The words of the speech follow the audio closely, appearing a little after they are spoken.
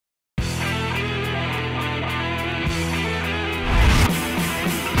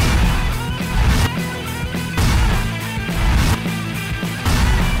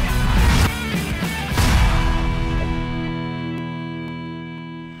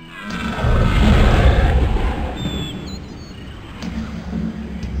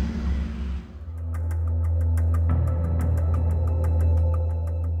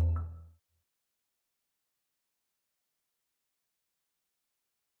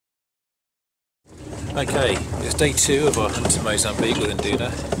Okay, it's day 2 of our hunt to Mozambique with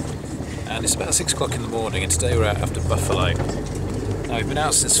Nduna, and it's about 6 o'clock in the morning, and today we're out after buffalo. Now we've been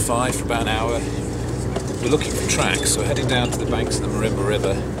out since 5 for about an hour. We're looking for tracks, so we're heading down to the banks of the Marimba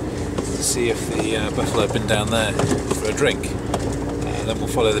River to see if the buffalo have been down there for a drink. Then we'll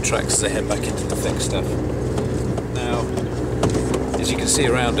follow the tracks as they head back into the thick stuff. Now, as you can see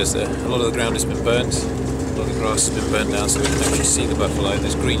around us, a lot of the ground has been burnt. A lot of the grass has been burnt down, so we can actually see the buffalo, and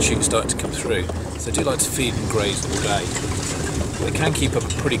there's green shoots starting to come through. So they do like to feed and graze all day. But they can keep up a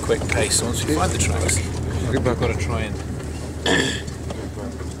pretty quick pace, so once we find the tracks, we've got to try and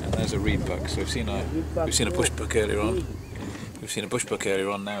there's a reed buck. So we've seen a bush buck earlier on. We've seen a bush buck earlier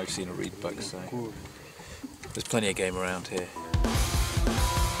on, now we've seen a reed buck, so there's plenty of game around here.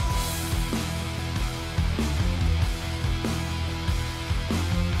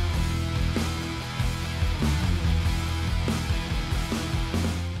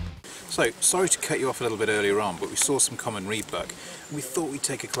 So, sorry to cut you off a little bit earlier on, but we saw some common reed buck and we thought we'd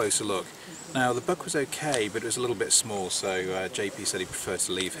take a closer look. Now the buck was okay, but it was a little bit small, so JP said he preferred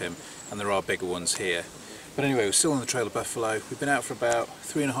to leave him, and there are bigger ones here. But anyway, we're still on the trail of buffalo. We've been out for about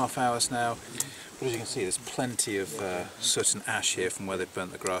 3.5 hours now, but as you can see there's plenty of soot and ash here from where they've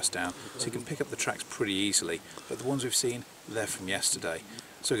burnt the grass down, so you can pick up the tracks pretty easily, but the ones we've seen, they're from yesterday.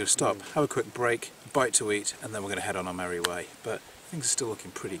 So we're going to stop, have a quick break, a bite to eat, and then we're going to head on our merry way. But things are still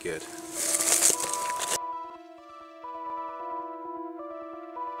looking pretty good.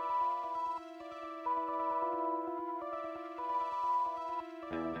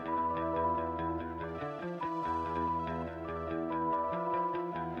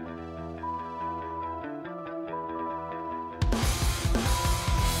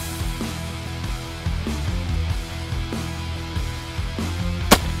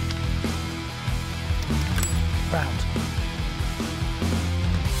 Round.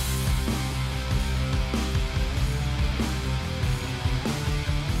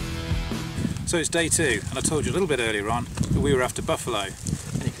 So it's day 2, and I told you a little bit earlier on that we were after buffalo,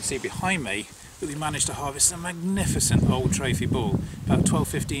 and you can see behind me that we managed to harvest a magnificent old trophy bull, about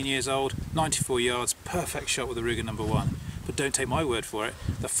 12-15 years old, 94 yards, perfect shot with a Ruger #1. But don't take my word for it,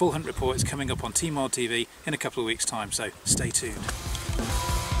 the full hunt report is coming up on Team Wild TV in a couple of weeks' time, so stay tuned.